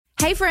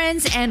Hey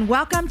friends, and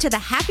welcome to the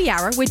Happy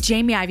Hour with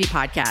Jamie Ivey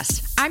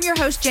podcast. I'm your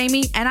host,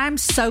 Jamie, and I'm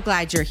so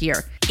glad you're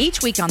here.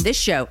 Each week on this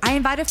show, I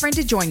invite a friend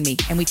to join me,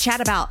 and we chat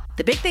about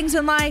the big things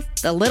in life,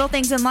 the little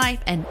things in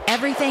life, and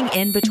everything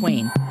in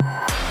between.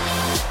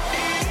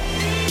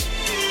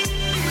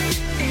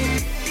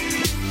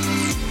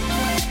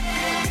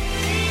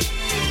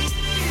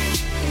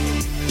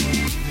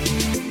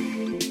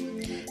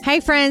 Hey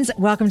friends,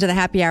 welcome to the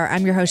Happy Hour.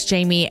 I'm your host,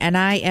 Jamie, and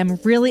I am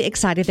really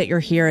excited that you're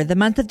here. The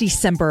month of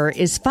December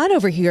is fun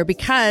over here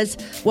because,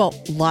 well,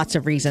 lots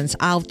of reasons.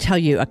 I'll tell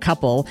you a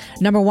couple.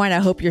 Number one, I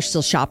hope you're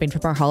still shopping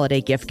from our holiday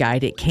gift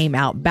guide. It came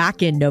out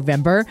back in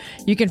November.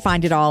 You can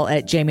find it all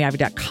at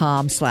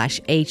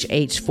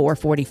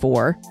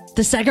jamieivey.com/HH444.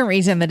 The second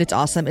reason that it's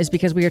awesome is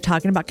because we are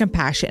talking about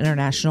Compassion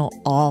International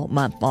all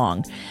month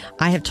long.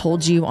 I have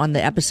told you on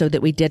the episode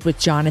that we did with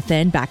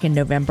Jonathan back in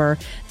November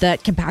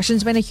that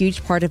compassion's been a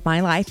huge part of my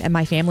life and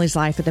my family's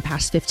life for the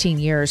past 15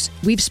 years.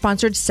 We've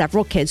sponsored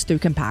several kids through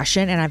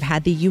Compassion, and I've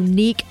had the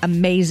unique,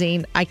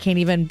 amazing, I can't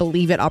even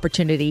believe it,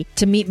 opportunity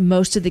to meet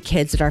most of the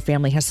kids that our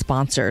family has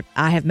sponsored.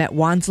 I have met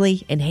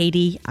Wansley in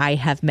Haiti. I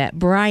have met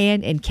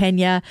Brian in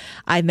Kenya.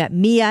 I've met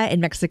Mia in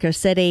Mexico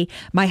City.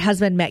 My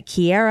husband met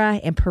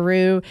Kiera in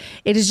Peru.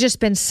 It has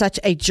just been such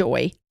a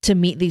joy to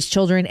meet these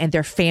children and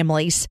their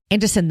families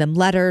and to send them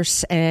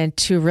letters and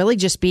to really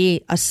just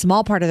be a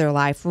small part of their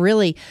life,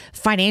 really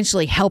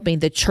financially helping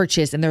the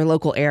churches in their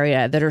local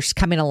area that are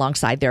coming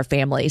alongside their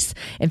families.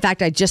 In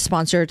fact, I just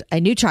sponsored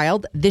a new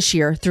child this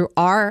year through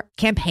our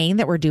campaign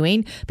that we're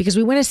doing because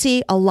we want to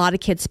see a lot of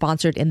kids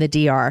sponsored in the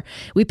DR.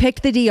 We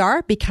picked the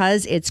DR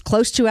because it's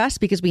close to us,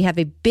 because we have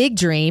a big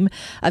dream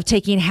of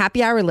taking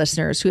Happy Hour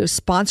listeners who have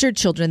sponsored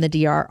children in the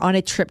DR on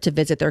a trip to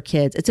visit their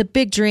kids. It's a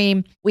big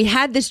dream. We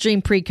had this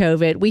dream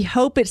pre-COVID. We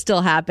hope it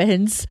still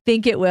happens.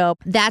 Think it will.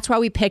 That's why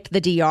we picked the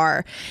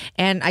DR.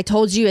 And I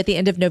told you at the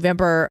end of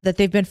November that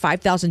they've been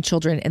 5,000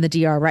 children in the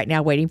DR right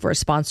now waiting for a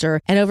sponsor.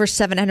 And over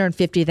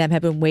 750 of them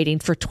have been waiting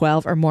for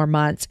 12 or more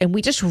months. And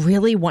we just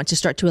really want to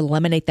start to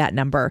eliminate that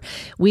number.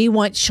 We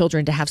want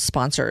children to have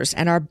sponsors.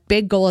 And our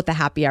big goal at the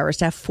Happy Hour is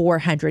to have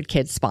 400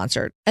 kids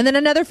sponsored. And then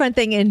another fun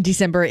thing in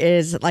December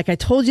is, like I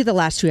told you the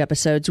last two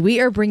episodes,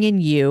 we are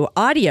bringing you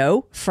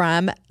audio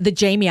from the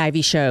Jamie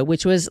Ivey Show,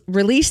 which was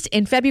released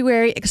in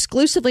February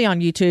exclusively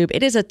on YouTube.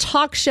 It is a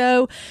talk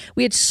show.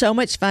 We had so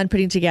much fun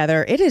putting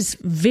together. It is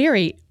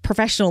very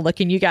professional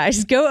looking, you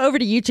guys. Go over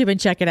to YouTube and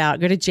check it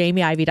out. Go to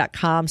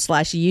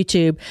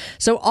jamieivey.com/YouTube.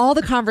 So all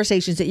the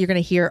conversations that you're going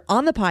to hear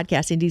on the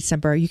podcast in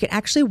December, you can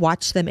actually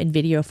watch them in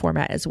video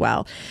format as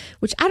well,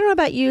 which I don't know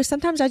about you.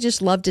 Sometimes I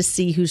just love to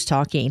see who's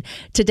talking.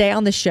 Today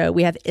on the show,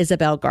 we have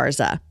Isabel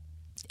Garza.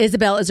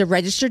 Isabel is a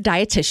registered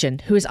dietitian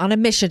who is on a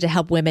mission to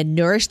help women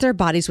nourish their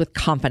bodies with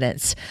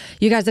confidence.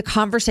 You guys, the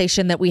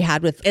conversation that we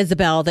had with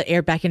Isabel that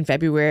aired back in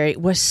February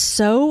was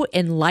so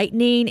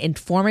enlightening,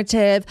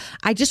 informative.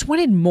 I just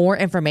wanted more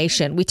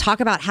information. We talk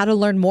about how to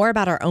learn more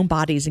about our own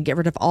bodies and get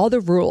rid of all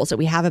the rules that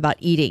we have about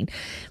eating.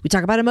 We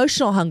talk about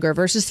emotional hunger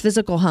versus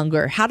physical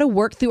hunger, how to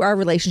work through our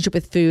relationship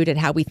with food and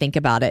how we think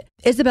about it.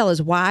 Isabel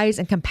is wise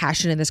and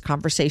compassionate in this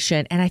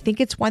conversation, and I think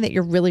it's one that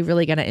you're really,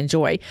 really going to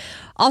enjoy.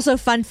 Also,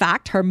 fun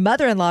fact, her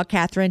mother-in-law,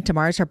 Catherine,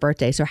 tomorrow's her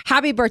birthday. So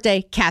happy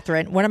birthday,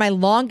 Catherine, one of my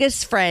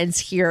longest friends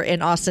here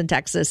in Austin,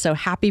 Texas. So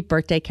happy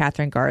birthday,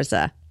 Catherine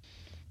Garza.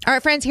 All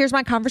right, friends, here's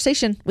my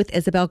conversation with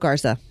Isabel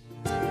Garza.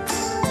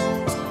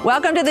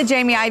 Welcome to the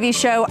Jamie Ivey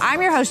Show. I'm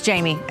your host,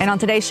 Jamie. And on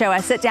today's show, I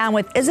sit down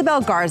with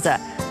Isabel Garza,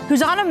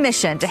 who's on a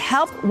mission to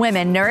help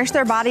women nourish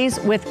their bodies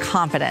with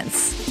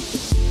confidence.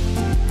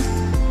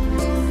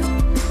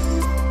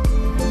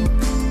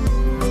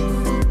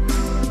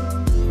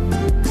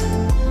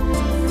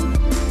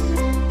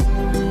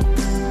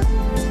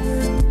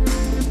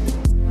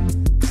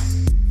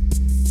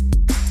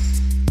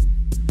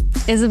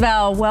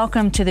 Isabel,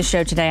 welcome to the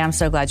show today. I'm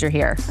so glad you're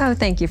here. Oh,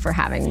 thank you for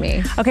having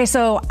me. Okay,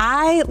 so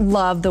I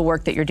love the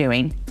work that you're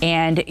doing,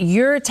 and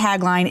your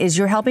tagline is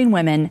you're helping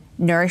women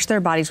nourish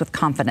their bodies with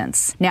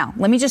confidence. Now,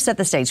 let me just set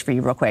the stage for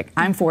you real quick.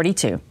 I'm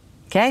 42.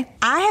 Okay.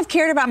 I have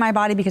cared about my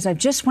body because I've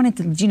just wanted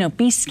to,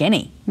 be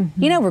skinny.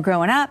 Mm-hmm. We're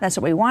growing up. That's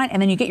what we want. And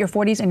then you get your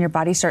 40s and your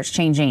body starts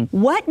changing.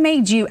 What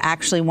made you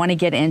actually want to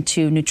get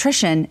into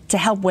nutrition to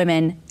help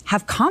women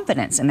have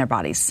confidence in their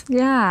bodies?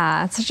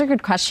 Yeah, it's such a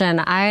good question.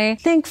 I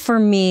think for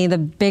me, the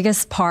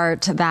biggest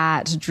part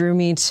that drew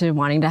me to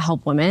wanting to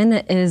help women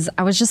is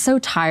I was just so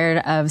tired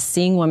of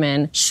seeing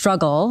women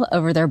struggle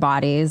over their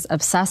bodies,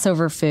 obsess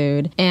over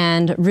food,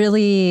 and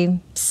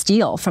really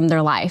steal from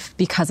their life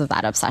because of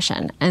that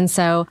obsession. And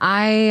so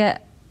I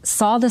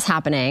saw this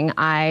happening,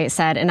 I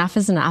said, enough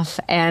is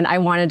enough. And I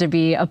wanted to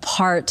be a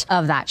part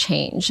of that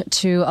change,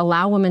 to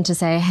allow women to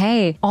say,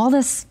 hey, all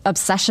this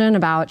obsession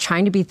about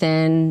trying to be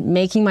thin,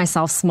 making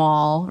myself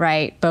small,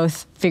 right?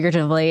 Both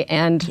figuratively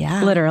and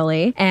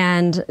literally,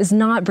 and is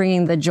not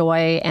bringing the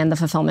joy and the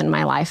fulfillment in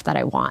my life that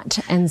I want.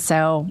 And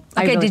so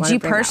I really did you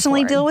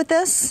personally deal with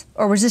this?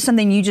 Or was this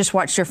something you just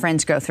watched your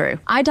friends go through?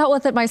 I dealt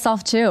with it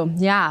myself too.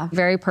 Yeah,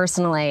 very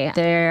personally.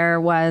 There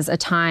was a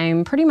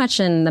time pretty much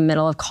in the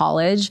middle of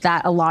college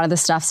that a lot of the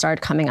stuff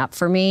started coming up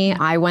for me.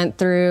 I went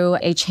through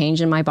a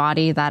change in my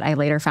body that I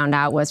later found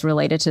out was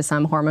related to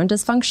some hormone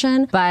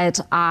dysfunction, but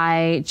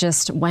I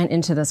just went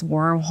into this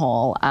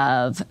wormhole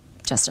of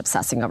just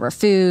obsessing over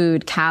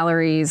food,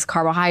 calories,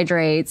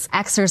 carbohydrates,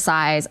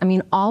 exercise. I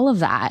mean, all of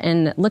that.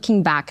 And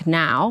looking back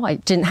now, I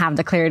didn't have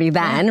the clarity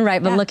then,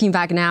 right? But looking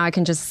back now, I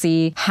can just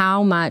see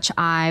how much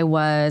I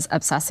was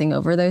obsessing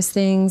over those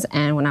things.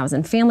 And when I was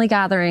in family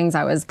gatherings,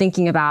 I was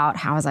thinking about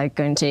how was I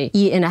going to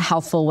eat in a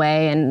healthful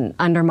way and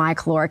under my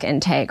caloric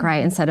intake,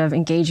 right? Instead of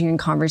engaging in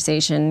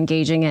conversation,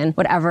 engaging in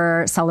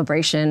whatever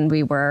celebration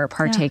we were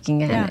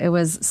partaking in. It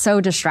was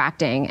so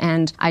distracting.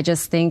 And I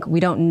just think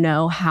we don't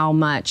know how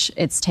much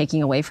it's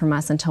taking away from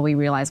us until we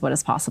realize what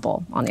is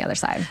possible on the other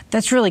side.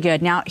 That's really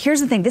good. Now,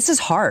 here's the thing. This is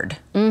hard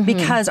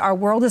because our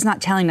world is not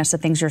telling us the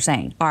things you're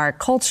saying. Our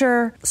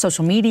culture,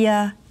 social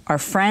media, our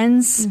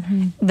friends,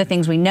 the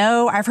things we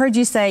know. I've heard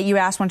you say, you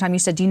asked one time, you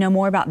said, do you know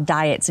more about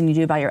diets than you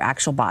do about your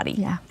actual body?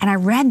 Yeah. And I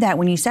read that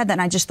when you said that,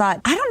 and I just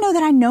thought, I don't know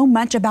that I know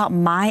much about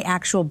my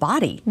actual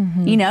body.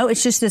 You know,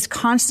 it's just this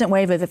constant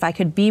wave of if I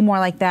could be more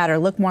like that or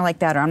look more like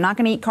that, or I'm not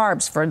going to eat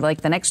carbs for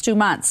like the next 2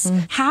 months.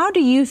 How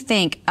do you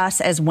think us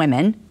as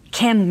women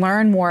can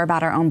learn more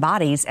about our own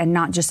bodies and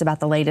not just about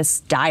the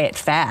latest diet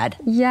fad?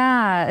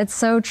 Yeah, it's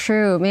so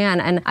true, man.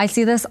 And I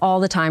see this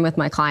all the time with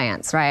my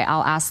clients, right?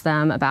 I'll ask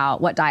them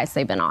about what diets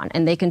they've been on,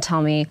 and they can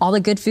tell me all the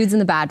good foods and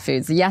the bad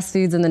foods, the yes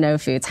foods and the no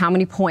foods, how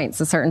many points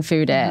a certain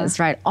food is,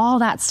 right? All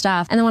that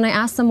stuff. And then when I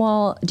ask them,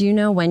 well, do you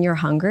know when you're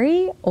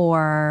hungry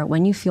or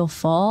when you feel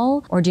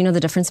full? Or do you know the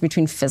difference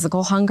between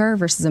physical hunger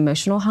versus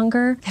emotional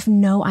hunger? They have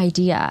no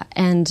idea.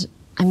 And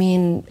I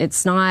mean,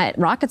 it's not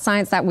rocket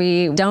science that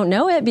we don't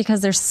know it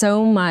because there's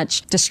so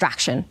much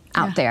distraction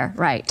out there,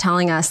 right?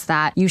 Telling us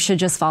that you should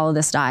just follow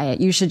this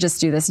diet. You should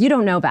just do this. You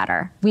don't know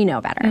better. We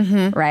know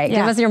better, right?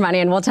 Give us your money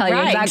and we'll tell you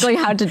exactly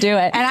how to do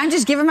it. And I'm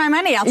just giving my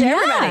money out to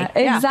everybody.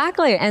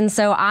 Exactly. And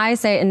so I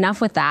say enough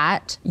with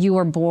that. You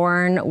were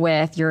born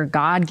with your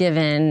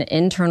God-given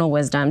internal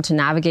wisdom to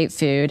navigate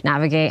food,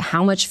 navigate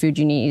how much food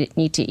you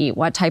need to eat,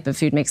 what type of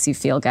food makes you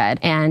feel good.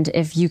 And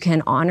if you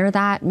can honor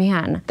that,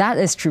 man, that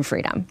is true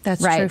freedom.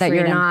 That's right. true That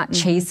freedom. You're not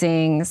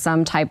chasing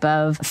some type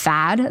of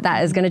fad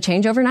that is going to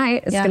change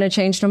overnight. It's going to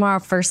change tomorrow.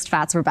 First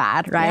fats were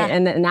bad, right?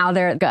 And now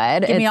they're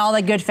good. Give me all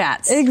the good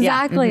fats.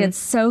 Exactly. It's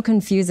so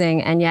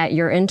confusing. And yet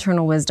your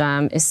internal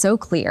wisdom is so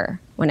clear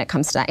when it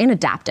comes to that, and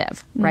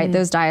adaptive, right?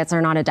 Those diets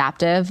are not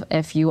adaptive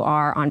if you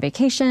are on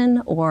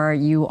vacation or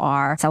you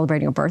are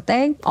celebrating a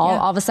birthday.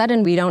 All of a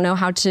sudden, we don't know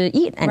how to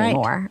eat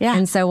anymore.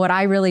 And so what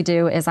I really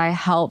do is I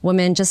help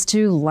women just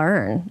to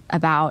learn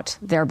about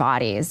their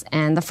bodies.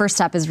 And the first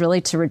step is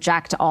really to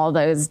reject all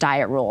those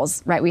diet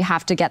rules, right? We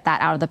have to get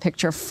that out of the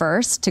picture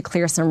first to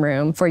clear some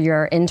room for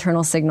your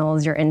internal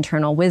signals, your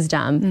internal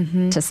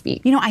wisdom to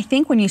speak. You know, I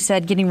think when you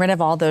said getting rid of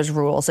all those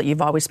rules that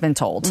you've always been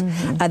told,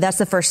 that's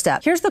the first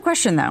step. Here's the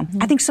question, though.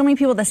 I think so many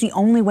people, that's the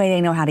only way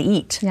they know how to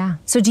eat. Yeah.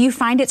 So do you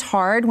find it's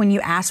hard when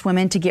you ask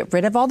women to get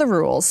rid of all the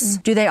rules?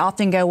 Do they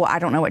often go, well, I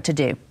don't know what to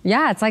do?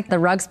 Yeah, it's like the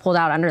rug's pulled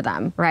out under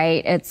them,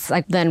 right? It's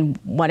like, then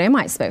what am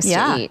I supposed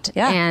to eat?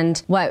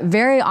 And what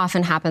very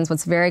often happens,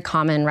 what's very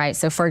common, right?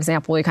 So for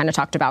example, we kind of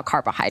talked about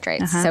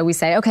carbohydrates. So we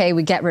say, okay,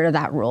 we get rid of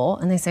that rule.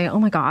 And they say, oh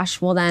my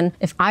gosh, well then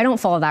if I don't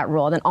follow that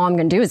rule, then all I'm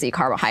going to do is eat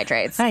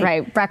carbohydrates,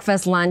 right?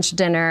 Breakfast, lunch,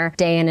 dinner,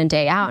 day in and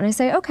day out. And I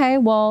say, okay,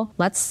 well,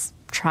 let's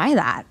try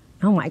that.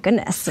 Oh my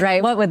goodness,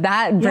 right? What would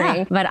that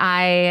bring? But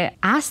I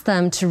asked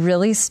them to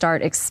really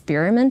start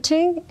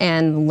experimenting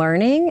and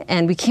learning.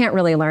 And we can't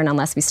really learn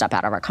unless we step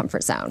out of our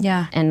comfort zone.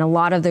 And a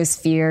lot of those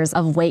fears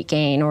of weight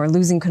gain or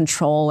losing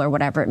control or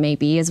whatever it may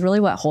be is really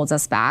what holds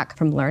us back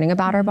from learning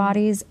about our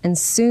bodies. And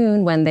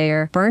soon when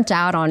they're burnt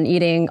out on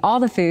eating all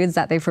the foods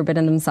that they've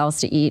forbidden themselves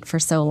to eat for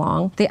so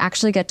long, they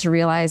actually get to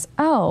realize,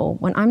 oh,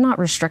 when I'm not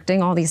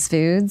restricting all these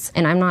foods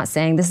and I'm not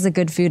saying this is a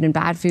good food and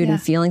bad food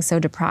and feeling so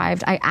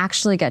deprived, I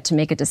actually get to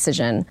make a decision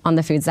on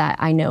the foods that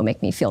I know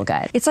make me feel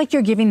good. It's like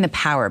you're giving the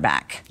power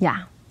back.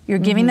 Yeah. You're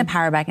giving the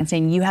power back and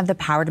saying you have the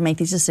power to make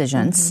these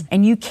decisions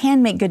and you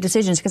can make good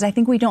decisions, because I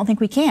think we don't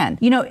think we can.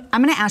 You know,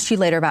 I'm going to ask you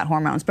later about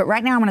hormones, but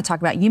right now I'm going to talk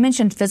about, you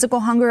mentioned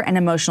physical hunger and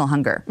emotional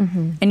hunger.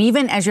 And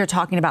even as you're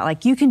talking about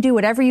like, you can do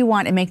whatever you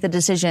want and make the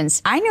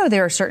decisions. I know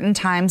there are certain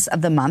times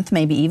of the month,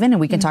 maybe even, and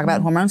we can talk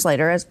about hormones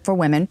later as for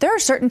women. There are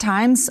certain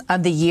times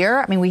of the year.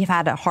 I mean, we've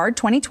had a hard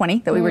 2020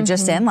 that we were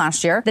just in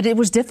last year, that it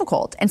was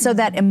difficult. And so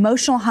that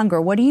emotional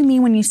hunger, what do you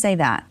mean when you say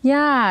that?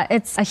 Yeah,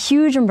 it's a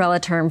huge umbrella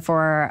term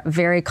for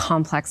very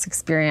complex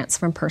complex experience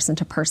from person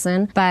to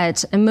person.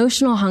 But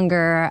emotional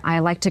hunger, I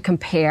like to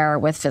compare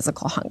with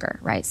physical hunger,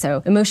 right?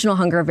 So emotional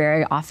hunger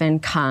very often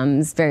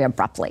comes very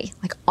abruptly.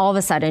 Like all of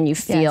a sudden you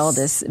feel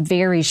this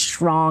very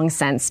strong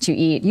sense to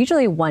eat,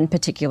 usually one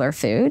particular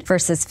food,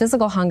 versus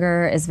physical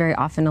hunger is very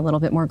often a little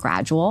bit more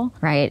gradual,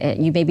 right?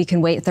 You maybe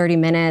can wait 30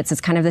 minutes.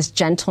 It's kind of this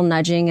gentle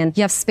nudging, and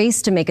you have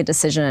space to make a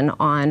decision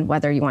on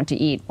whether you want to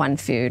eat one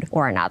food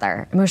or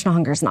another. Emotional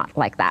hunger is not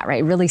like that,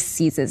 right? It really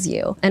seizes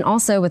you. And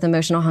also with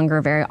emotional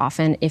hunger, very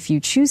often, if you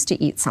choose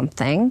to eat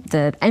something,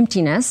 the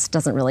emptiness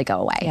doesn't really go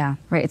away,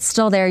 right? It's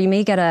still there. You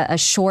may get a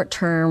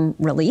short-term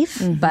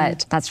relief,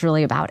 but that's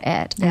really about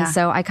it. And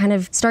so I kind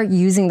of start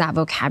using that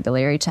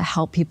vocabulary to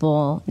help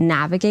people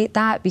navigate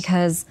that,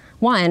 because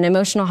one,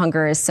 emotional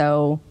hunger is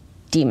so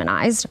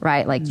demonized,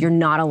 right? Like you're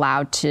not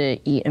allowed to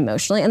eat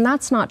emotionally, and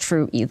that's not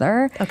true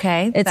either.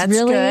 Okay, that's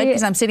really good,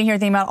 because I'm sitting here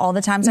thinking about all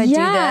the times I do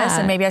this,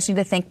 and maybe I just need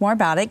to think more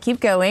about it.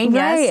 Keep going.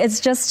 Right. It's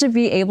just to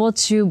be able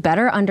to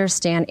better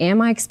understand,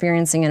 am I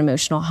experiencing an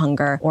emotional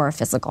hunger or a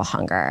physical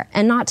hunger?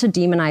 And not to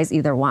demonize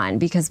either one,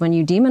 because when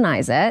you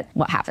demonize it,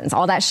 what happens?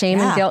 All that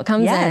shame and guilt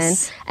comes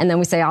in, and then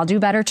we say, I'll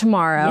do better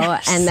tomorrow.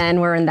 And then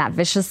we're in that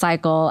vicious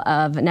cycle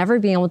of never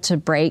being able to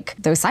break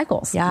those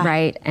cycles,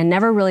 right? And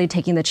never really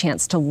taking the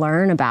chance to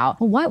learn about,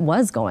 well, what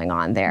was going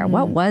on there?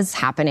 What was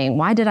happening?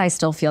 Why did I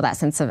still feel that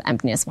sense of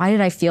emptiness? Why did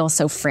I feel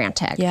so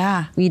frantic?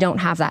 We don't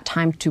have that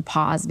time to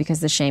pause because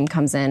the shame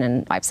comes in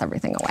and wipes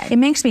everything away. It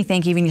makes me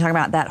think, even you talk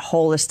about that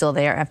hole is still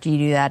there after you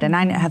do that. And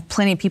I have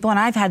plenty of people, and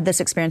I've had this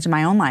experience in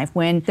my own life,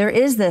 when there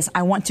is this,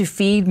 I want to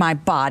feed my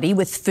body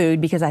with food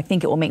because I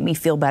think it will make me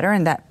feel better.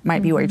 And that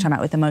might be what you're talking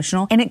about with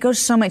emotional. And it goes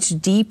so much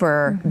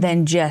deeper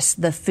than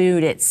just the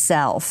food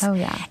itself.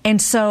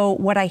 And so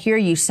what I hear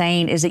you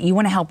saying is that you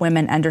want to help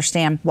women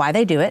understand why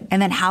they do it,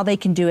 and then how they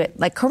can do it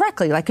like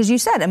correctly. Like, because you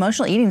said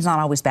emotional eating is not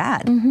always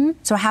bad.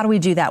 So how do we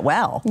do that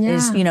well?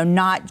 Is, you know,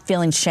 not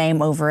feeling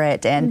shame over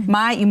it. And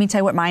you mean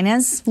tell you what mine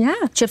is?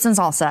 Chips and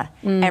salsa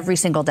every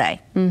single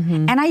day.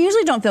 And I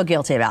usually don't feel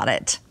guilty about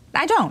it.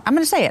 I don't. I'm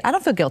going to say it. I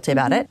don't feel guilty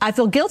about it. I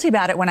feel guilty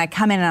about it when I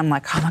come in and I'm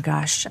like, oh my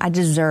gosh, I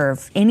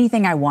deserve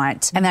anything I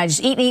want. And then I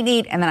just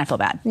eat, and then I feel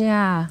bad.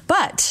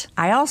 But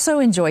I also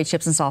enjoy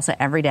chips and salsa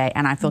every day,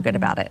 and I feel good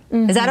about it.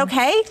 Is that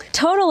okay?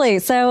 Totally.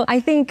 So I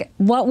think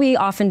what we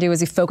often do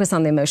is we focus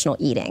on the emotional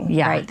eating,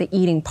 right? The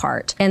eating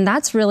part. And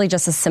that's really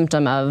just a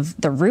symptom of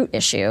the root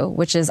issue,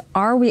 which is,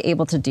 are we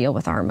able to deal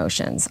with our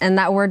emotions? And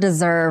that word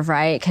deserve,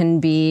 right,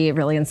 can be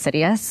really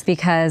insidious,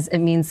 because it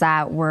means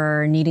that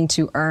we're needing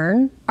to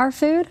earn our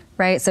food,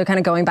 right? So kind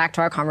of going back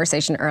to our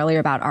conversation earlier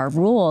about our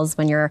rules,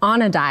 when you're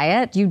on a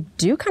diet, you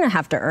do kind of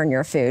have to earn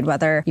your food,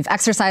 whether you've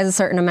exercised a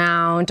certain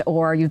amount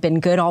or you've been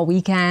good all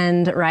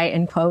weekend, right,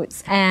 in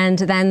quotes. And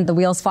then the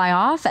wheels fly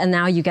off, and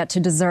now you get to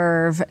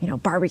deserve, you know,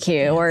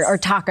 barbecue or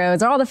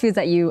tacos or all the foods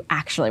that you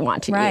actually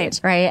want to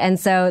eat, right? And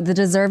so the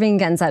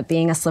deserving ends up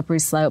being a slippery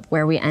slope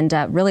where we end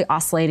up really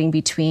oscillating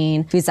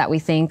between foods that we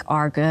think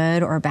are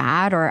good or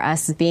bad, or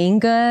us being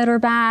good or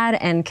bad,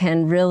 and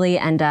can really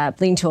end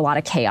up leading to a lot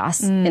of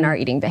chaos in our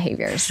eating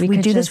behaviors. We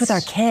do this with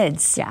our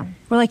kids.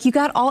 We're like, you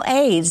got all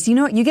A's. You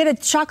know what? You get a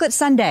chocolate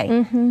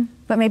sundae.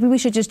 But maybe we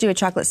should just do a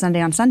chocolate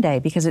sundae on Sunday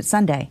because it's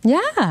Sunday.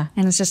 And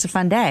it's just a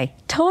fun day.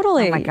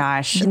 Totally. Oh my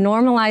gosh.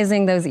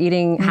 Normalizing those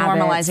eating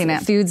habits. Normalizing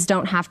it. Foods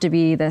don't have to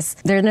be this,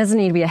 there doesn't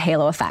need to be a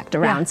halo effect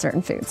around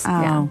certain foods.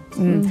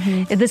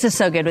 This is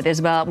so good with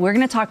Isabel. We're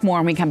going to talk more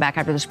when we come back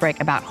after this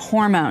break about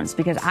hormones,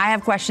 because I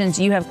have questions,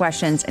 you have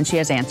questions, and she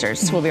has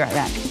answers. We'll be right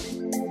back.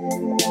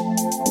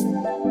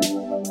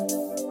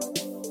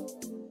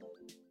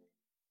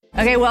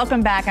 Okay,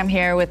 welcome back. I'm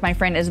here with my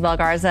friend Isabel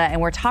Garza, and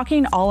we're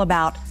talking all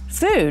about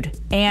food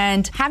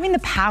and having the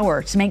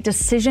power to make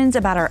decisions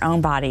about our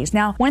own bodies.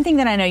 Now, one thing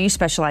that I know you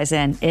specialize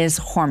in is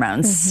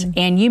hormones.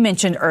 And you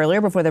mentioned earlier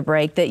before the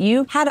break that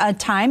you had a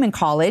time in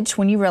college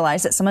when you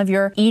realized that some of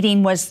your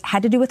eating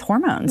had to do with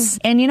hormones.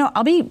 And, you know,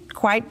 I'll be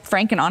quite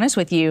frank and honest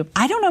with you.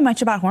 I don't know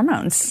much about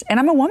hormones, and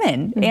I'm a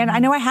woman, and I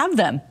know I have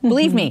them.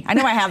 Believe me, I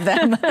know I have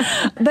them.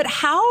 But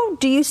how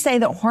do you say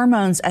that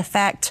hormones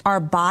affect our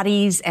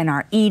bodies and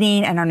our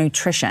eating and our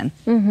nutrition?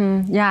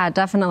 Yeah,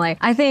 definitely.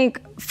 I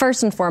think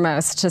first and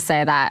foremost to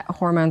say that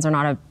hormones are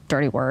not a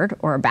dirty word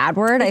or a bad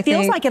word. It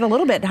feels like it a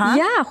little bit, huh?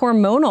 Yeah,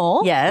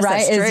 hormonal, yes, right,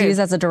 that's true. is used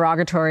as a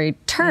derogatory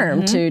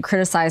term to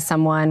criticize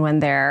someone when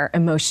they're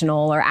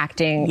emotional or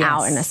acting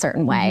out in a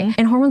certain way.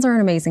 And hormones are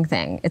an amazing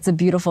thing. It's a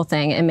beautiful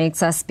thing. It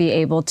makes us be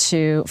able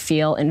to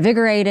feel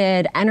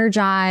invigorated,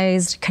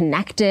 energized,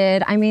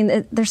 connected. I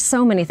mean, there's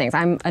so many things.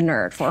 I'm a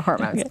nerd for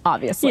hormones,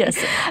 obviously.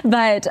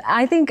 But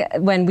I think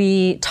when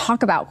we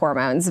talk about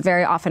hormones,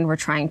 very often we're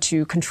trying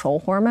to control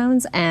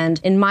hormones.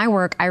 And in my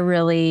work, I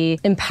really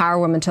empower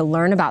women to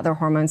learn about their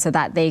hormones so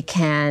that they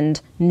can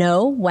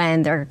know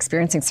when they're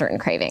experiencing certain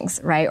cravings,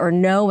 right? Or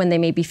know when they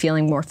may be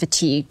feeling more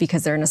fatigued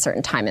because they're in a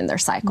certain time in their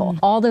cycle.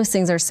 All those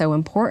things are so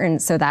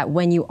important so that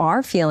when you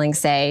are feeling,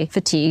 say,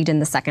 fatigued in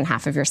the second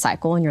half of your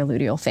cycle in your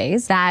luteal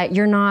phase, that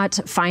you're not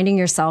finding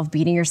yourself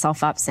beating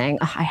yourself up saying,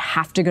 oh, I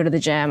have to go to the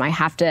gym, I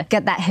have to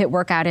get that HIIT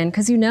workout in,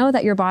 because you know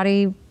that your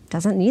body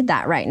doesn't need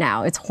that right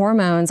now. Its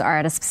hormones are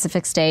at a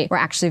specific state where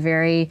actually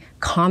very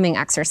calming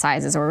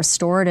exercises or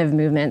restorative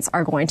movements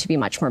are going to be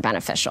much more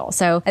beneficial.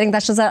 So I think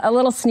that's just a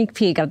little sneak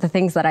peek of the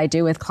things that I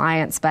do with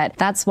clients, but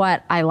that's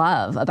what I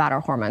love about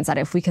our hormones, that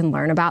if we can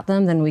learn about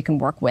them, then we can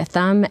work with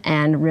them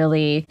and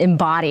really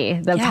embody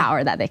the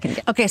power that they can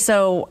get. Okay,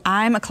 so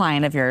I'm a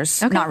client of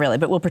yours. Okay. Not really,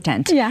 but we'll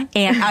pretend. Yeah.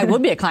 And I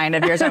would be a client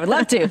of yours. I would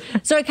love to.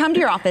 So I come to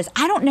your office.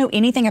 I don't know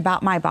anything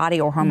about my body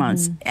or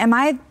hormones. Am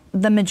I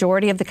the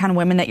majority of the kind of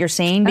women that you're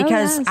seeing?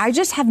 Because I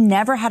just have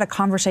never had a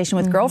conversation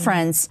with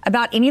girlfriends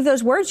about any of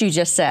those words you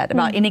just said,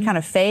 about any kind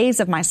of phase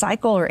of my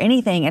cycle or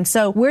anything. And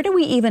so where do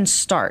we even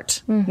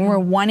start when we're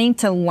wanting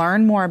to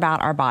learn more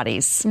about our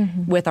bodies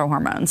with our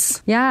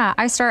hormones? Yeah,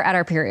 I start at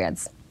our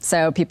periods.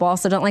 So people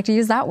also don't like to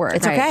use that word.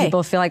 It's right? okay.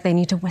 People feel like they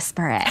need to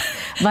whisper it.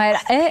 But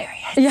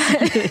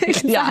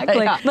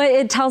exactly. But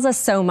it tells us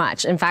so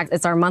much. In fact,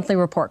 it's our monthly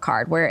report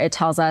card where it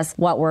tells us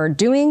what we're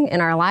doing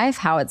in our life,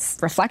 how it's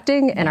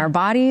reflecting in our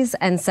bodies.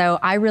 And so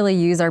I really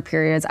use our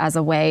periods as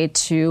a way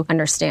to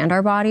understand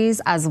our bodies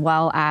as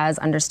well as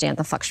understand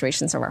the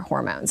fluctuations of our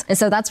hormones. And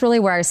so that's really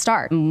where I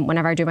start.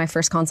 Whenever I do my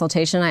first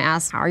consultation, I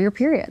ask, how are your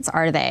periods?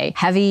 Are they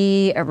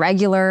heavy,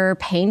 irregular,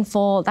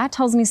 painful? That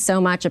tells me so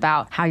much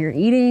about how you're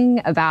eating,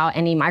 about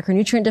any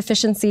micronutrient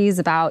deficiencies,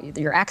 about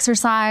your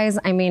exercise.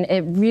 I mean,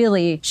 it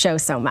really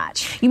shows so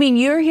much. You mean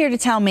you're here to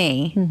tell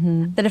me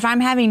that if I'm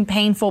having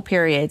painful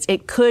periods,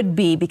 it could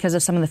be because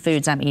of some of the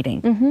foods I'm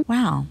eating?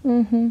 Wow.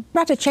 I'm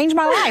about to change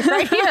my life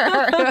right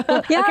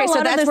here. Yeah, okay,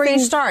 so that's where you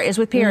start, is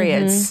with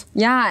periods.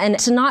 Yeah, and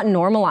to not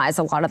normalize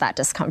a lot of that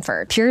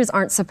discomfort. Periods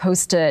aren't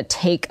supposed to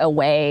take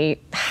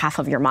away half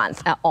of your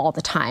month all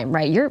the time,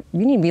 right? You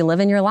need to be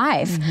living your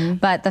life.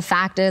 But the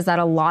fact is that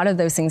a lot of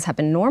those things have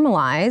been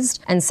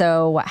normalized. And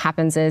so what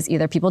happens is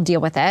either people deal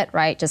with it,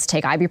 right? Just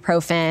take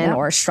ibuprofen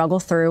or struggle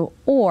through,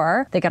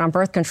 or they get on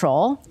birth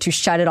control to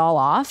shut it all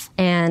off.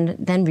 And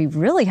then we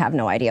really have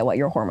no idea what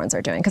your hormones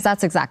are doing, because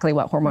that's exactly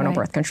what hormonal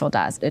birth control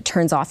does. It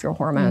turns off your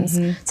hormones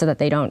so that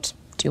they don't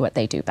do what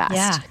they do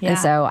best. And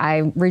so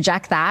I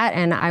reject that,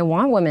 and I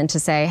want women to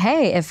say,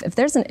 hey, if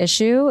there's an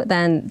issue,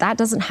 then that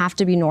doesn't have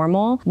to be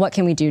normal. What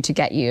can we do to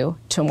get you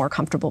to a more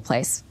comfortable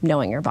place,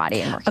 knowing your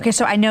body and working? Okay,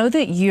 so I know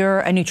that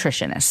you're a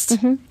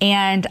nutritionist,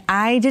 and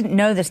I didn't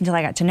know this until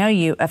I got to know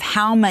you, of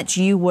how much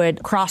you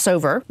would cross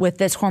over with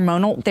this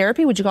hormonal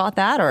therapy. Would you call it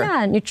that? Or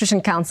yeah,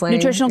 nutrition counseling.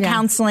 Nutritional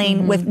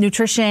counseling with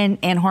nutrition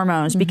and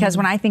hormones. Because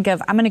when I think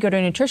of, I'm going to go to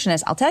a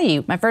nutritionist, I'll tell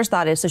you, my first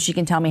thought is so she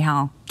can tell me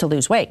how to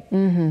lose weight.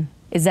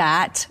 Is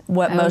that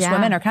what most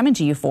women are coming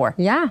to you for?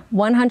 Yeah,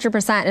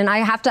 100%. And I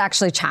have to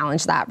actually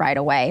challenge that right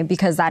away,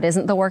 because that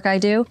isn't the work I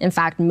do. In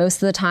fact,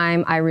 most of the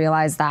time I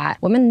realize that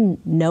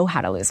women know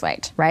how to lose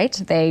weight, right?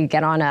 They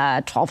get on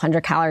a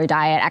 1,200 calorie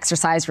diet,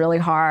 exercise really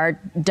hard,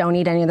 don't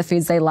eat any of the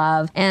foods they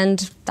love,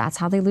 and that's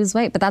how they lose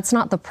weight. But that's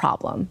not the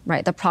problem,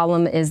 right? The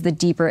problem is the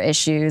deeper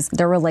issues,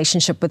 their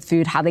relationship with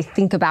food, how they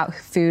think about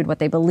food, what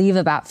they believe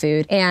about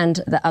food, and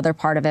the other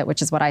part of it,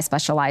 which is what I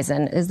specialize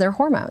in, is their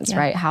hormones,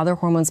 right? How their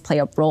hormones play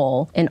a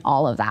role in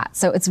all of that.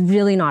 So it's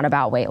really not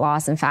about weight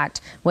loss. In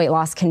fact, weight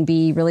loss can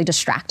be really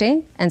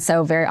distracting. And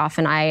so very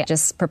often I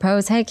just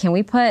propose, hey, can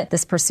we put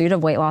this pursuit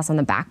of weight loss on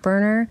the back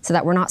burner so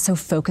that we're not so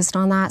focused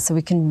on that, so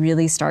we can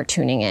really start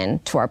tuning in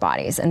to our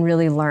bodies and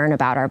really learn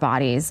about our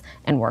bodies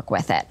and work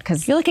with it.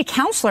 Because you're like a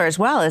counselor as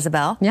well,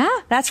 Isabel. Yeah.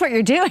 That's what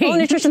you're doing. Well,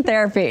 nutrition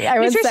therapy, I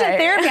would say. Nutrition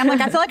therapy. I'm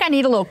like, I feel like I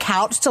need a little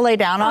couch to lay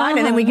down on,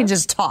 and then we can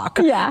just talk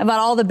about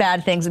all the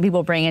bad things that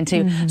people bring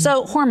into.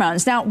 So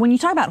hormones. Now, when you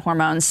talk about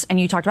hormones and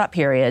you talked about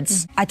periods,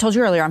 I told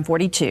you earlier I'm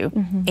 42,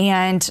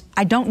 and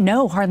I don't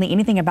know hardly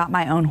anything about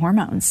my own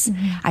hormones.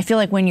 I feel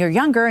like when you're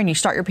younger and you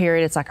start your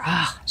period, it's like,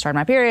 I started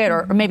my period,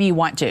 or maybe you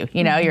want to,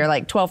 you know, you're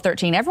like 12,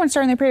 13, everyone's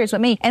starting their periods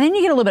with me. And then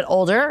you get a little bit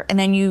older, and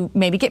then you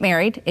maybe get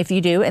married, if you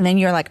do, and then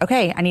you're like,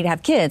 okay, I need to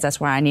have kids, that's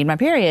why I need my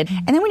period.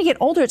 And then when you get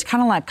older, it's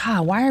kind of like,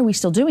 God, why are we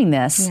still doing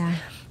this?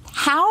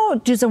 How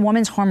does a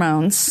woman's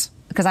hormones,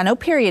 because I know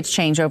periods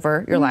change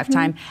over your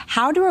lifetime,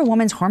 how do a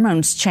woman's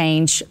hormones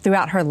change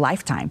throughout her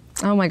lifetime?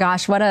 Oh my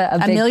gosh, what a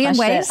big million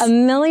question. ways? A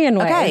million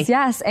ways, okay.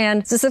 Yes.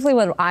 And specifically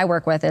what I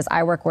work with is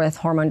I work with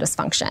hormone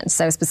dysfunction.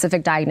 So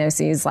specific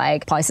diagnoses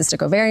like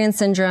polycystic ovarian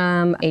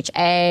syndrome,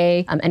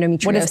 HA,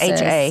 endometriosis. What is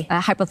HA?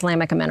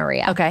 Hypothalamic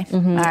amenorrhea. Okay.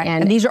 All right.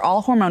 And these are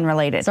all hormone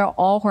related? They're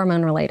all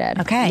hormone related.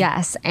 Okay.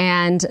 Yes.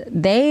 And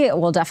they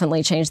will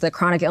definitely change. The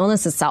chronic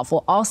illness itself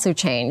will also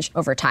change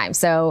over time.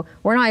 So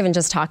we're not even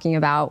just talking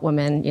about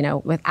women, you know,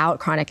 without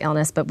chronic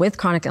illness, but with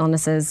chronic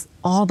illnesses,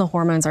 all the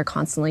hormones are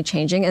constantly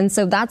changing. And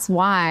so that's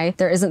why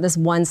there isn't this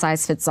one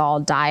size fits all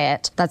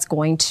diet that's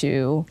going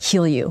to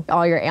heal you,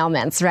 all your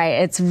ailments,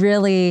 right? It's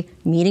really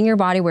meeting your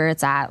body where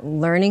it's at,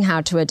 learning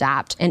how to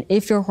adapt. And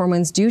if your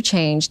hormones do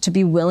change, to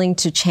be willing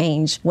to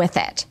change with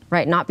it,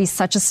 right? Not be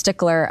such a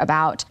stickler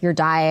about your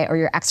diet or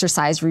your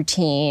exercise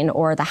routine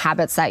or the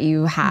habits that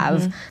you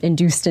have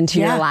induced into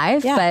your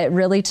life, but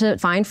really to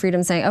find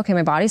freedom saying, okay,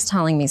 my body's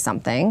telling me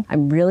something.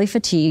 I'm really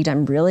fatigued.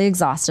 I'm really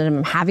exhausted.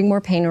 I'm having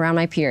more pain around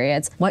my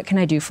periods. What can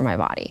I do for my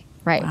body?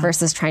 right?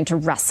 Versus trying to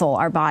wrestle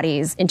our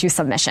bodies into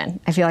submission.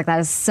 I feel like that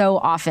is so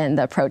often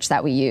the approach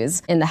that we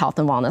use in the health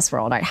and wellness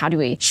world, right? How do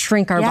we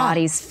shrink our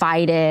bodies,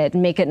 fight it,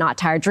 make it not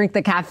tired, drink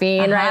the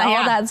caffeine, right?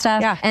 All that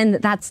stuff. Yeah. And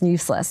that's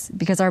useless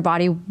because our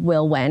body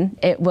will win.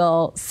 It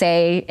will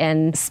say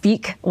and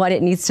speak what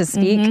it needs to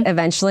speak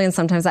eventually. And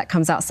sometimes that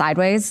comes out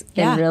sideways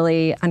in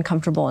really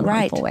uncomfortable and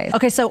harmful ways.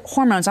 Okay, so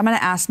hormones. I'm going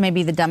to ask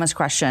maybe the dumbest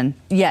question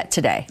yet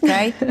today,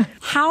 okay?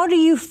 How do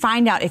you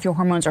find out if your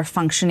hormones are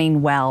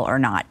functioning well or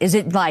not? Is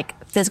it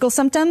like physical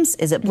symptoms?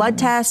 Is it blood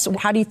tests?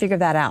 How do you figure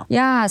that out?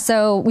 Yeah,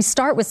 so we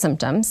start with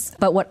symptoms,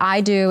 but what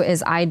I do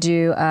is I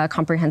do a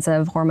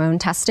comprehensive hormone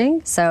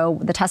testing. So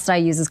the test that I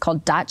use is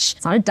called Dutch.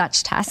 It's not a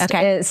Dutch test.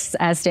 Okay. It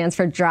stands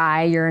for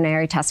dry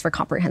urinary test for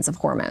comprehensive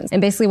hormones.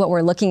 And basically what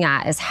we're looking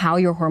at is how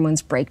your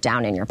hormones break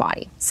down in your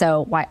body.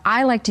 So why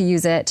I like to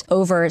use it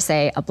over,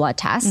 say, a blood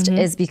test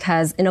is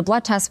because in a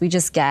blood test, we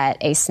just get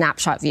a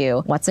snapshot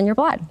view. What's in your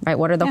blood, right?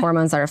 What are the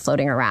hormones that are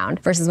floating around?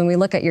 Versus when we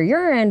look at your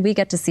urine, we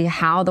get to see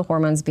how the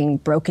hormones being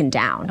broken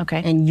down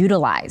and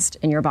utilized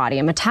in your body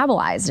and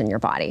metabolized in your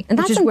body. And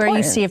that's important. Where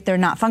you see if they're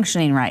not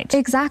functioning right.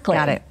 Exactly.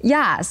 Got it.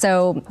 Yeah.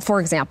 So for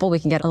example, we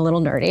can get a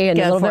little nerdy and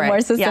a little bit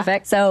more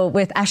specific. Yeah. So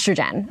with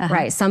estrogen,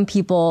 right? Some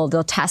people,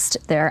 they'll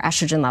test their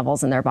estrogen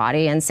levels in their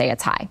body and say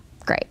it's high.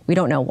 Great. We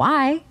don't know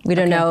why. We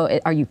don't know,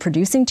 are you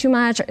producing too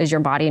much? Is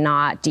your body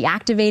not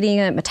deactivating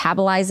it,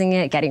 metabolizing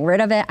it, getting rid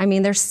of it? I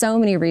mean, there's so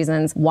many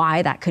reasons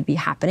why that could be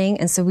happening.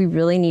 And so we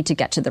really need to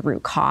get to the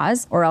root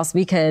cause, or else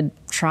we could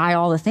try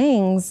all the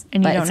things,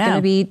 and but it's going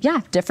to be,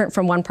 different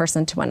from one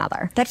person to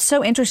another. That's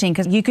so interesting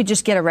because you could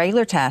just get a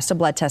regular test, a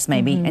blood test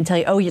maybe, and tell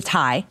you, oh, it's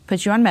high,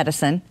 put you on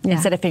medicine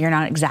instead of figuring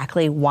out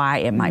exactly why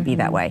it might be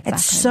that way. Exactly.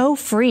 It's so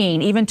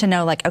freeing even to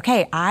know like,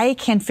 okay, I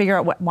can figure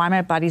out why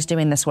my body's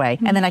doing this way,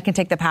 and then I can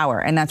take the power.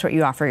 And that's what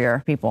you offer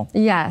your people.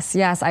 Yes.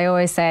 I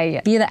always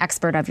say, be the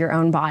expert of your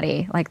own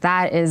body. Like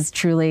that is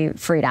truly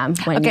freedom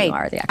when you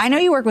are the expert. I know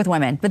you work with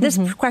women, but this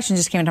question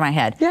just came into my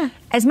head. Yeah.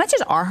 As much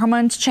as our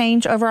hormones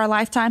change over our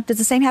lifetime, does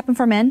the same happen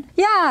for men?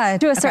 Yeah,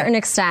 to a certain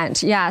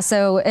extent. Yeah.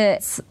 So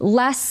it's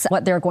less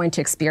what they're going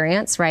to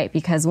experience, right?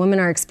 Because women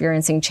are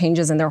experiencing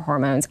changes in their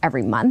hormones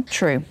every month.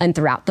 True. And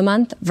throughout the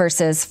month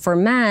versus for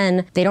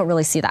men, they don't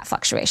really see that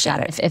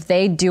fluctuation. If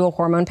they do a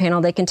hormone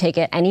panel, they can take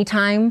it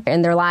anytime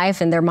in their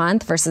life, in their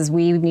month, versus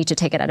we need to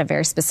take it at a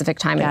very specific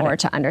time in order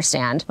to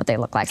understand what they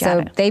look like.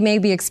 So they may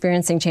be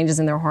experiencing changes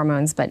in their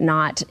hormones, but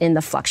not in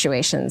the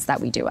fluctuations that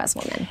we do as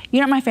women.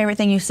 You know, my favorite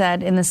thing you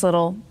said in this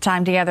little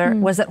time together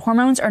was that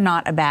hormones are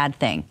not a bad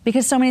thing.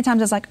 Because so many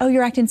times it's like, oh,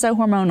 you're acting so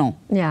hormonal.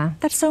 Yeah.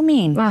 That's so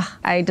mean. Ugh,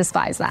 I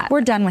despise that.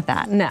 We're done with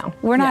that. No.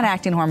 We're not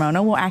acting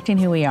hormonal. We're acting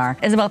who we are.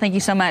 Isabel, thank you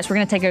so much. We're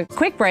going to take a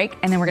quick break,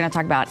 and then we're going to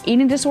talk about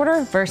eating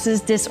disorder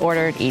versus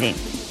disordered eating.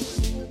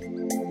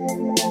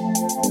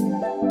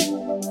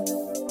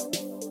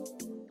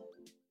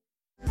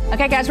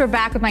 Okay, guys, we're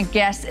back with my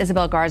guest,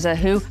 Isabel Garza,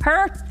 who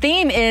her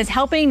theme is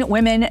helping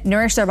women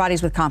nourish their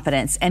bodies with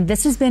confidence. And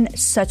this has been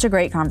such a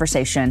great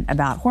conversation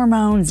about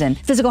hormones and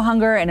physical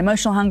hunger and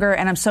emotional hunger.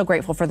 And I'm so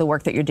grateful for the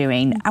work that you're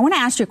doing. I want to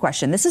ask you a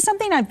question. This is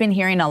something I've been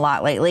hearing a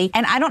lot lately,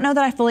 and I don't know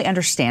that I fully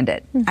understand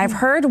it. I've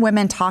heard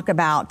women talk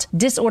about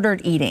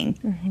disordered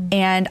eating,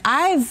 and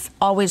I've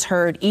always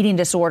heard eating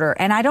disorder,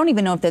 and I don't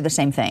even know if they're the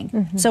same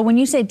thing. So when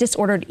you say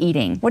disordered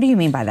eating, what do you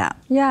mean by that?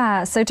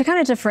 Yeah, so to kind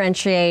of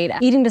differentiate,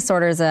 eating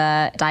disorder is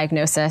a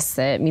diagnosis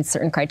that meets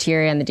certain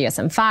criteria in the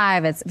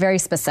DSM-5. It's very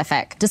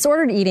specific.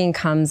 Disordered eating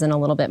comes in a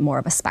little bit more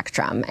of a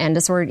spectrum, and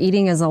disordered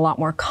eating is a lot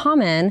more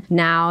common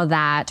now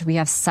that we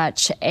have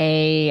such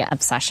a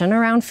obsession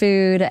around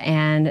food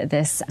and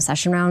this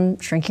obsession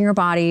around shrinking our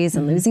bodies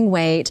and losing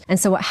weight. And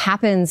so what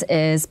happens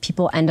is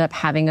people end up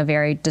having a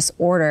very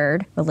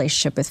disordered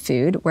relationship with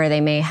food, where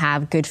they may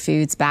have good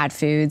foods, bad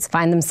foods,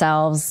 find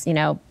themselves,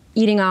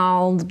 eating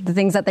all the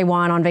things that they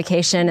want on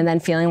vacation and then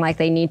feeling like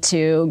they need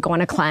to go on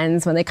a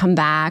cleanse when they come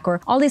back,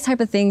 or all these type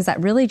of things that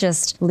really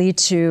just lead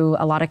to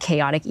a lot of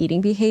chaotic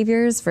eating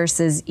behaviors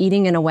versus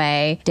eating in a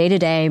way, day to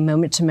day,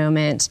 moment to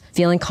moment,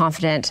 feeling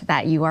confident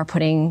that you are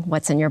putting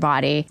what's in your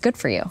body good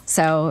for you.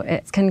 So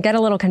it can get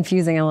a little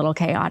confusing, a little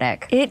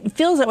chaotic. It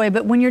feels that way,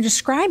 but when you're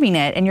describing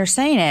it and you're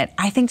saying it,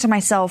 I think to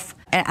myself,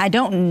 and I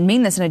don't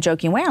mean this in a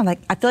joking way,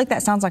 I feel like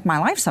that sounds like my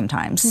life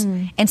sometimes.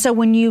 And so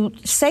when you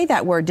say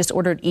that word,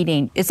 disordered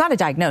eating, it's not a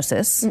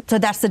diagnosis. So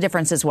that's the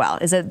difference as well,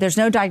 is that there's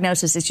no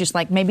diagnosis. It's just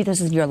like, maybe this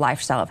is your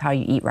lifestyle of how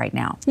you eat right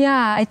now.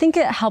 Yeah, I think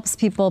it helps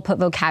people put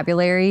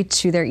vocabulary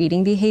to their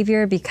eating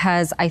behavior,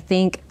 because I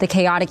think the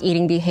chaotic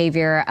eating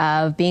behavior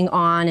of being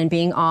on and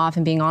being off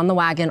and being on the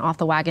wagon, off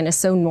the wagon is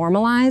so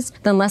normalized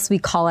that unless we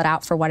call it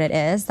out for what it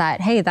is,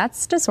 that, hey,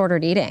 that's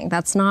disordered eating.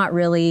 That's not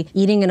really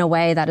eating in a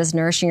way that is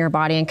nourishing your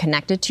body and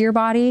connected to your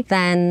body,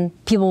 then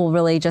people will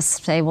really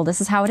just say, well,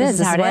 this is how it is.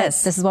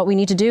 This is what we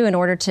need to do in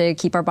order to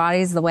keep our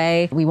bodies the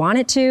way we want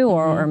it to,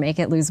 or make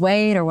it lose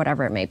weight, or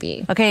whatever it may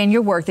be. Okay, in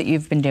your work that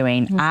you've been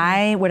doing,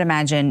 I would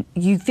imagine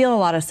you feel a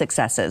lot of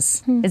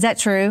successes. Is that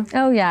true?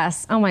 Oh,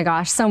 yes. Oh my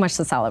gosh, so much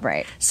to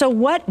celebrate. So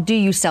what do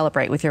you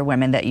celebrate with your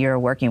women that you're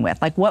working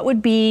with? Like, what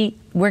would be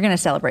we're going to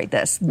celebrate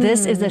this.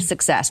 This is a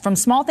success. From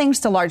small things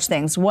to large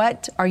things,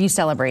 what are you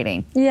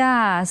celebrating?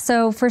 Yeah.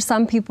 So for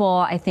some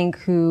people, I think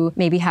who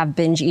maybe have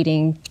binge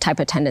eating type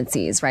of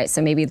tendencies, right?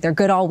 So maybe they're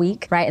good all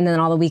week, right? And then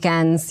all the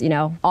weekends,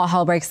 all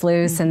hell breaks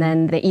loose and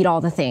then they eat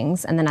all the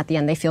things. And then at the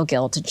end, they feel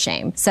guilt and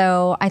shame.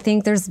 So I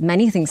think there's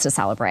many things to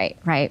celebrate,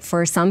 right?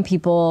 For some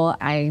people,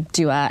 I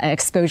do an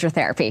exposure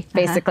therapy,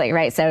 basically,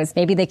 right? So it's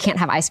maybe they can't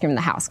have ice cream in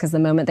the house because the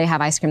moment they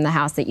have ice cream in the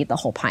house, they eat the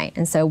whole pint.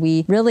 And so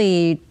we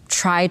really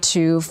try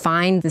to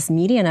find this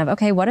median of,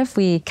 okay, what if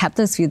we kept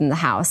those food in the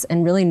house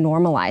and really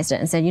normalized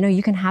it and said,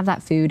 you can have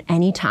that food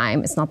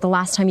anytime. It's not the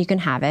last time you can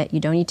have it. You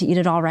don't need to eat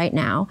it all right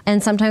now.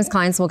 And sometimes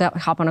clients will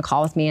hop on a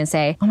call with me and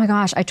say, oh my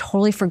gosh, I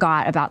totally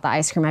forgot about the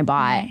ice cream I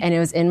bought and it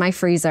was in my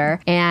freezer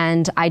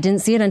and I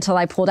didn't see it until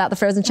I pulled out the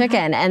frozen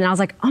chicken. And I was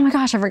like, oh my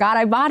gosh, I forgot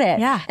I bought it.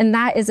 Yeah. And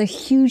that is a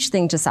huge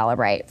thing to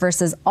celebrate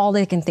versus all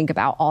they can think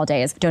about all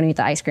day is don't eat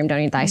the ice cream,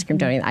 don't eat the ice cream,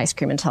 don't eat the ice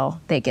cream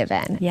until they give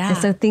in. Yeah. And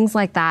so things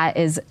like that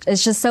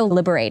it's just so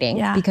liberating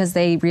because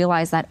they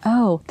realize that,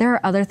 there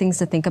are other things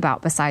to think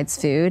about besides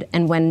food.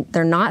 And when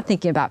they're not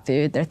thinking about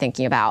food, they're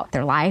thinking about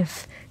their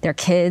life, their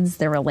kids,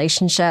 their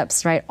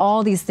relationships, right?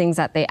 All these things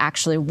that they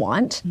actually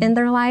want in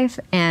their life.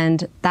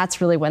 And that's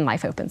really when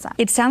life opens up.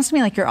 It sounds to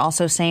me like you're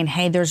also saying,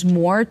 hey, there's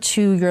more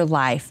to your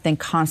life than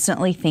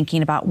constantly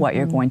thinking about what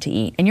you're going to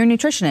eat. And you're a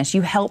nutritionist.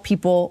 You help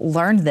people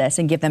learn this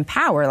and give them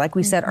power, like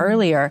we said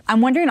earlier.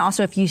 I'm wondering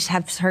also if you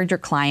have heard your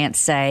clients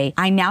say,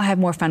 I now have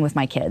more fun with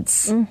my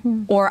kids,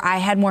 or I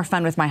had more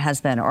fun with my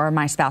husband or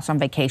my spouse on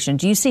vacation.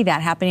 Do you see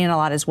that happening a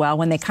lot as well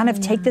when they kind of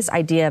take this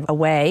idea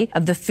away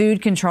of the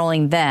food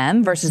controlling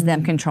them versus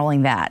them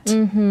controlling that?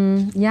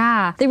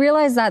 Yeah. They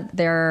realize that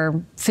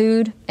their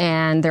food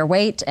and their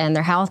weight and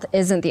their health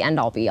isn't the end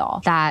all be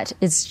all, that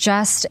it's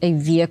just a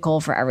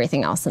vehicle for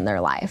everything else in their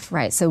life,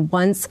 right? So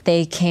once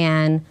they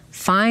can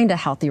find a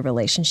healthy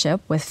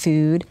relationship with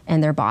food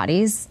and their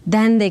bodies,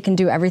 then they can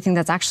do everything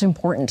that's actually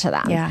important to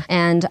them. Yeah.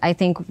 And I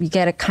think we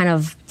get kind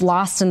of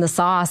lost in the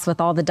sauce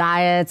with all the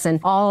diets and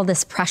all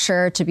this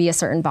pressure to be a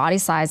certain body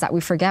size that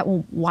we forget,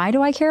 well, why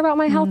do I care about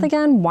my health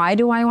again? Why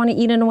do I want to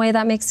eat in a way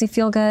that makes me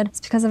feel good?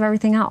 It's because of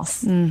everything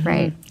else,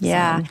 right?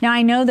 Yeah. So. Now,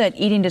 I know that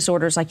eating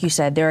disorders, like you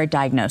said, they're a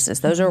diagnosis.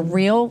 Those are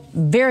real,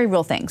 very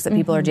real things that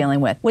people are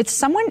dealing with. With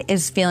someone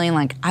is feeling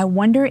like, I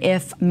wonder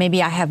if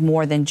maybe I have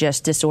more than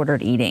just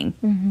disordered eating.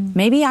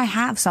 Maybe I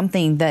have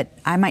something that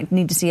I might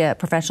need to see a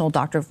professional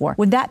doctor for.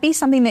 Would that be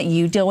something that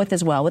you deal with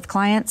as well with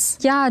clients?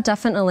 Yeah,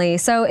 definitely.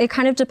 So it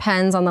kind of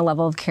depends on the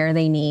level of care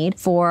they need.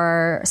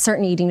 For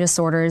certain eating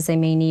disorders, they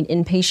may need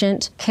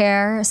inpatient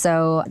care.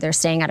 So they're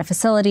staying at a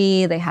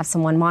facility, they have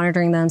someone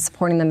monitoring them,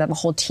 supporting them, they have a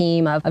whole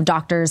team of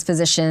doctors,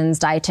 physicians,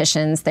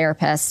 dietitians,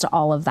 therapists,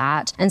 all of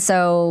that. And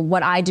so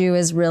what I do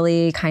is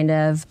really kind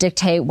of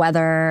dictate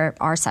whether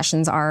our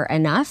sessions are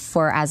enough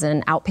for as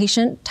an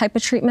outpatient type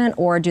of treatment,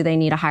 or do they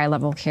need a higher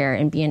level of care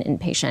and be an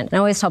inpatient. And I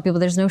always tell people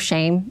there's no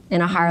shame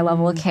in a higher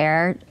level of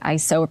care. I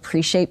so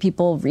appreciate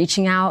people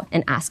reaching out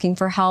and asking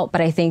for help, but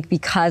I think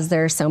because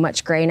there's so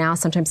much gray now,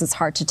 sometimes it's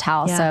hard to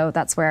tell. So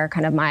that's where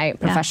kind of my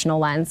professional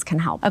lens can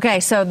help. Okay,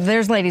 so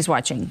there's ladies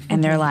watching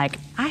and they're like,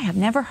 I have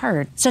never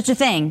heard such a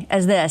thing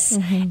as this.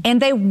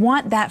 And they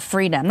want that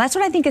freedom. That's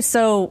what I think is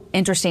so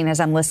interesting as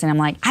I'm listening. I'm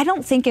like, I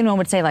don't think anyone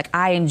would say like,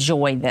 I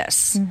enjoy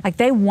this. Like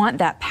they want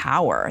that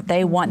power.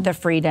 They want the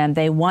freedom.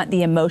 They want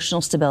the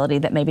emotional stability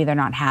that maybe they're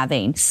not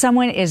having.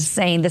 Someone is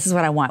saying, this is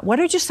what I want. What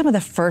are just some of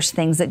the first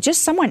things that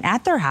just someone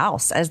at their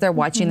house as they're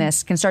watching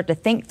this can start to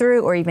think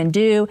through or even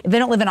do? If they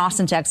don't live in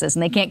Austin, Texas,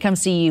 and they can't come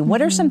see you,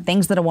 what are some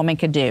things that a woman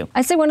could do?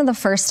 I'd say one of the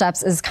first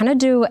steps is kind of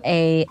do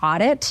a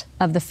audit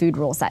of the food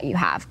rules that you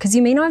have, because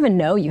you may not even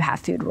know you have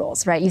food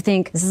rules, right? You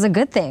think this is a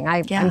good thing.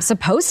 I'm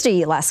supposed to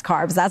eat less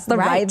carbs. That's the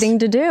right thing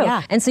to do.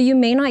 Yeah. And so you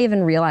may not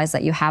even realize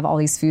that you have all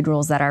these food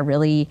rules that are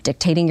really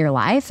dictating your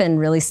life and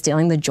really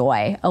stealing the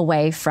joy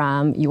away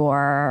from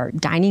your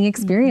dining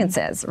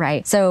experiences,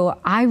 right? So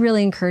I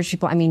really encourage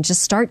people,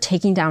 just start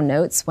taking down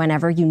notes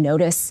whenever you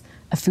notice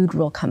a food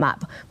rule come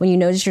up. When you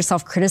notice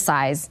yourself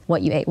criticize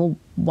what you ate, well,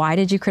 why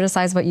did you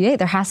criticize what you ate?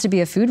 There has to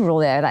be a food rule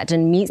there that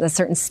didn't meet a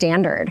certain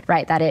standard,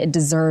 right? That it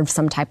deserved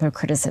some type of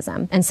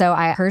criticism. And so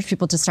I encourage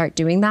people to start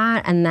doing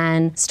that and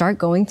then start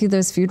going through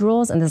those food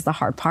rules. And this is the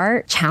hard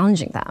part,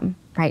 challenging them.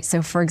 Right.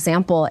 So for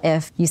example,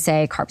 if you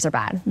say carbs are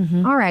bad,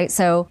 all right,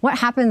 so what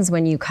happens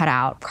when you cut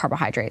out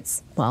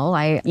carbohydrates? Well,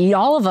 I eat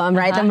all of them,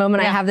 right? The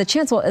moment I have the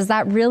chance. Well, is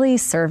that really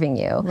serving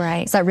you?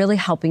 Right. Is that really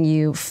helping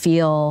you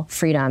feel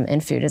freedom in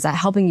food? Is that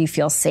helping you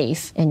feel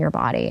safe in your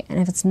body? And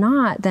if it's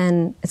not,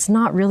 then it's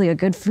not really a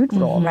good food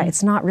rule, right?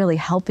 It's not really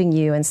helping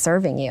you and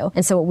serving you.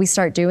 And so what we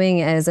start doing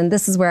is, and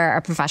this is where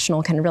a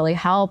professional can really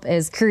help,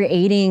 is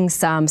creating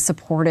some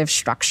supportive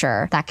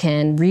structure that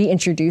can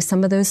reintroduce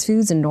some of those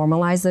foods and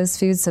normalize those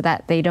foods so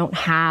that they don't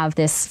have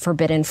this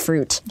forbidden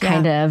fruit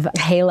kind of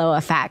halo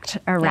effect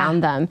around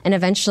them. And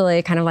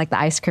eventually, kind of like the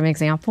ice cream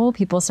example,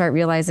 people start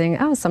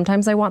realizing, oh,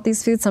 sometimes I want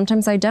these foods,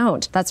 sometimes I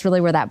don't. That's really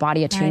where that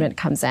body attunement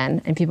comes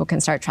in. And people can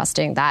start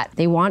trusting that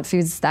they want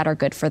foods that are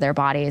good for their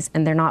bodies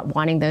and they're not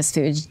wanting those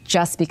foods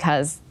just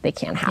because they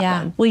can have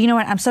them. Well, you know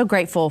what? I'm so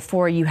grateful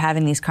for you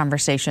having these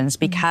conversations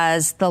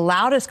because the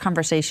loudest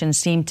conversations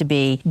seem to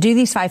be do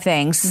these 5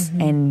 things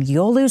and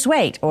you'll lose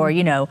weight, or,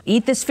 you know,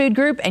 eat this food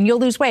group and you'll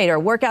lose weight, or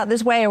work out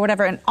this way or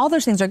whatever. And all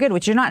those things are good,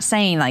 which you're not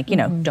saying like, you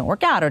know, don't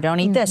work out or don't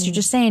eat this. You're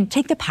just saying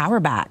take the power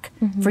back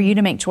for you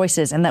to make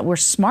choices, and that we're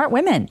smart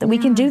women, that we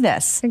can do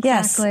this.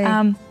 Exactly.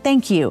 Yes.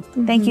 Thank you.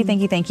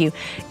 Thank you.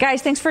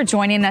 Guys, thanks for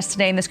joining us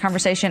today in this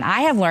conversation.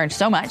 I have learned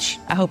so much.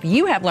 I hope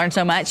you have learned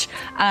so much.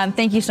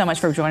 Thank you so much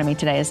for joining me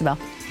today, Isabel.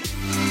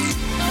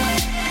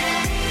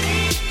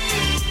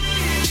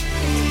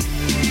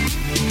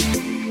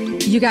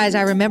 You guys,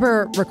 I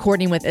remember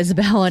recording with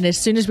Isabel, and as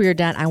soon as we were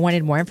done, I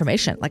wanted more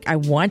information. Like, I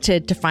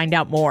wanted to find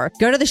out more.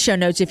 Go to the show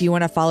notes if you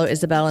want to follow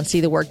Isabel and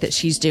see the work that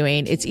she's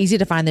doing. It's easy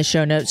to find the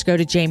show notes. Go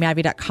to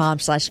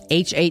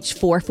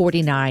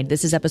jamieivey.com/HH449.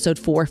 This is episode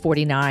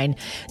 449.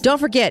 Don't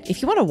forget,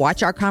 if you want to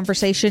watch our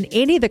conversation,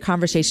 any of the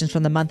conversations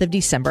from the month of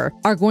December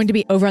are going to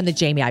be over on the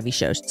Jamie Ivey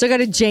Show. So go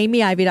to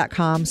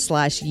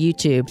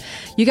jamieivey.com/YouTube.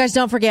 You guys,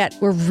 don't forget,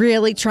 we're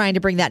really trying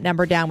to bring that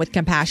number down with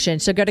compassion.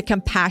 So go to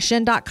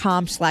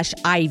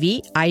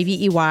compassion.com/Ivey.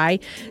 IVEY.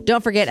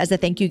 Don't forget, as a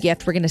thank you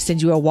gift, we're going to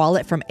send you a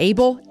wallet from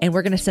Abel, and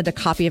we're going to send a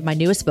copy of my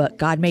newest book,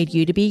 God Made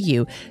You to Be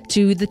You,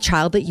 to the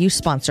child that you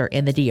sponsor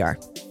in the DR.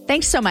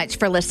 Thanks so much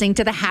for listening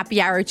to the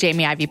Happy Hour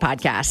Jamie Ivey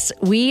podcast.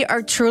 We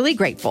are truly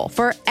grateful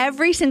for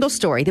every single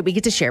story that we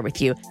get to share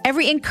with you,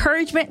 every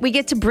encouragement we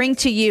get to bring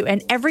to you,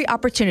 and every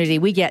opportunity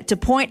we get to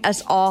point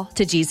us all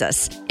to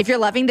Jesus. If you're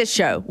loving this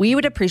show, we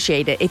would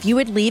appreciate it if you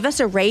would leave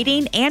us a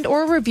rating and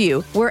or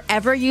review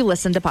wherever you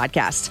listen to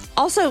podcasts.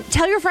 Also,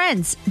 tell your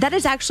friends. That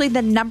is actually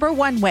the number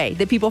one way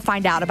that people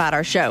find out about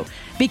our show,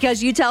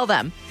 because you tell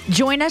them.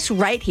 Join us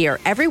right here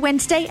every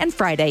Wednesday and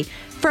Friday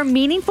for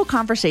meaningful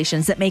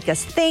conversations that make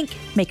us think,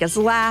 make us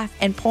laugh,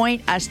 and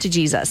point us to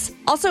Jesus.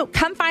 Also,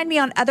 come find me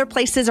on other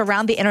places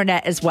around the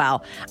internet as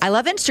well. I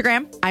love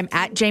Instagram. I'm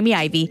at Jamie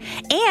Ivey.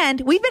 And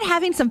we've been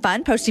having some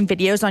fun posting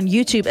videos on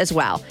YouTube as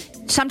well.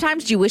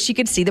 Sometimes you wish you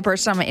could see the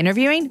person I'm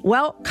interviewing?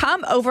 Well,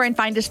 come over and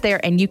find us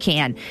there, and you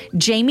can.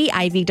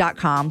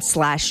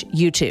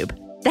 jamieivey.com/YouTube.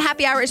 The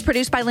Happy Hour is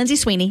produced by Lindsay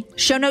Sweeney.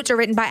 Show notes are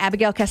written by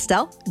Abigail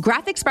Castell.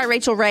 Graphics by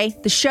Rachel Ray.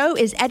 The show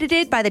is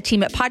edited by the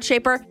team at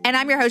Podshaper. And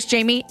I'm your host,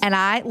 Jamie, and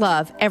I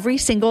love every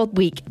single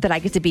week that I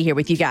get to be here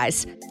with you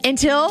guys.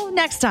 Until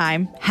next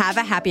time, have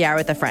a happy hour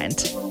with a friend.